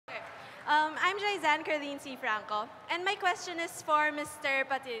I'm Jaizan Carlene C. Franco, and my question is for Mr.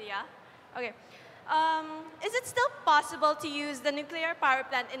 Petilla. Okay. Is it still possible to use the nuclear power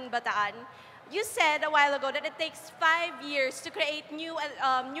plant in Bataan? You said a while ago that it takes 5 years to create new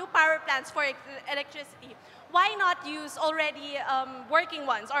power plants for electricity. Why not use already working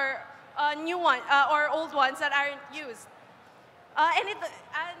ones or new one or old ones that aren't used? And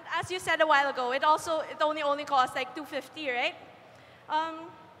as you said a while ago, it only costs like $250, right?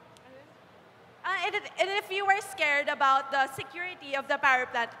 And if you were scared about the security of the power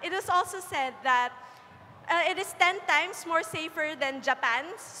plant, it is also said that it is 10 times more safer than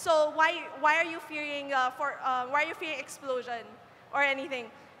Japan's. So why are you fearing why are you fearing explosion or anything?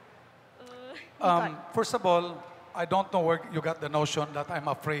 First of all, I don't know where you got the notion that I'm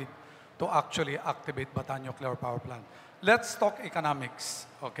afraid to actually activate Bataan Nuclear Power Plant. Let's talk economics,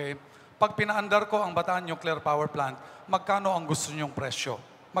 okay? Pag pinaandar ko ang Bataan Nuclear Power Plant, magkano ang gusto niyong presyo?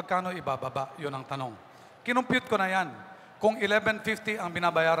 Magkano ibababa? Yun ang tanong. Kinumpute ko na yan. Kung 11.50 ang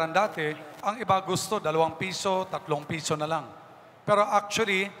binabayaran dati, ang iba gusto 2 piso, 3 piso na lang. Pero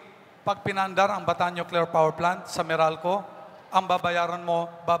actually, pag pinaandar ang Bataan Nuclear Power Plant sa Meralco, ang babayaran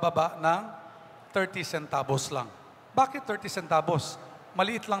mo bababa ng 30 centavos lang. Bakit 30 centavos?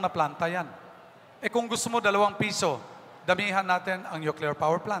 Maliit lang na planta yan. Eh kung gusto mo 2 piso, damihan natin ang nuclear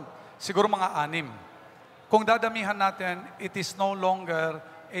power plant. Siguro mga 6. Kung dadamihan natin, it is no longer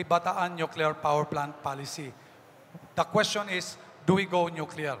a Bataan nuclear power plant policy. The question is, do we go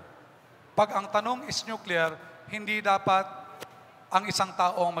nuclear? Pag ang tanong is nuclear, hindi dapat ang isang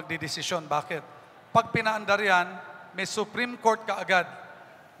tao ang magdidesisyon. Bakit? Pag pinaandar yan, may Supreme Court kaagad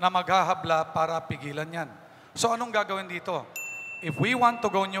na maghahabla para pigilan yan. So anong gagawin dito? If we want to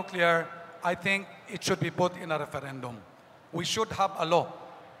go nuclear, I think it should be put in a referendum. We should have a law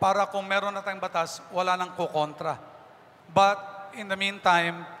para kung meron na tayong batas, wala nang kukontra. But in the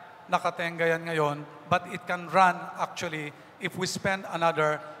meantime, nakatenga yan ngayon, but it can run actually if we spend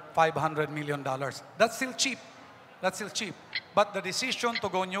another $500 million. That's still cheap. That's still cheap. But the decision to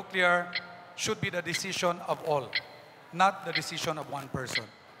go nuclear should be the decision of all, not the decision of one person.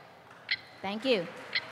 Thank you.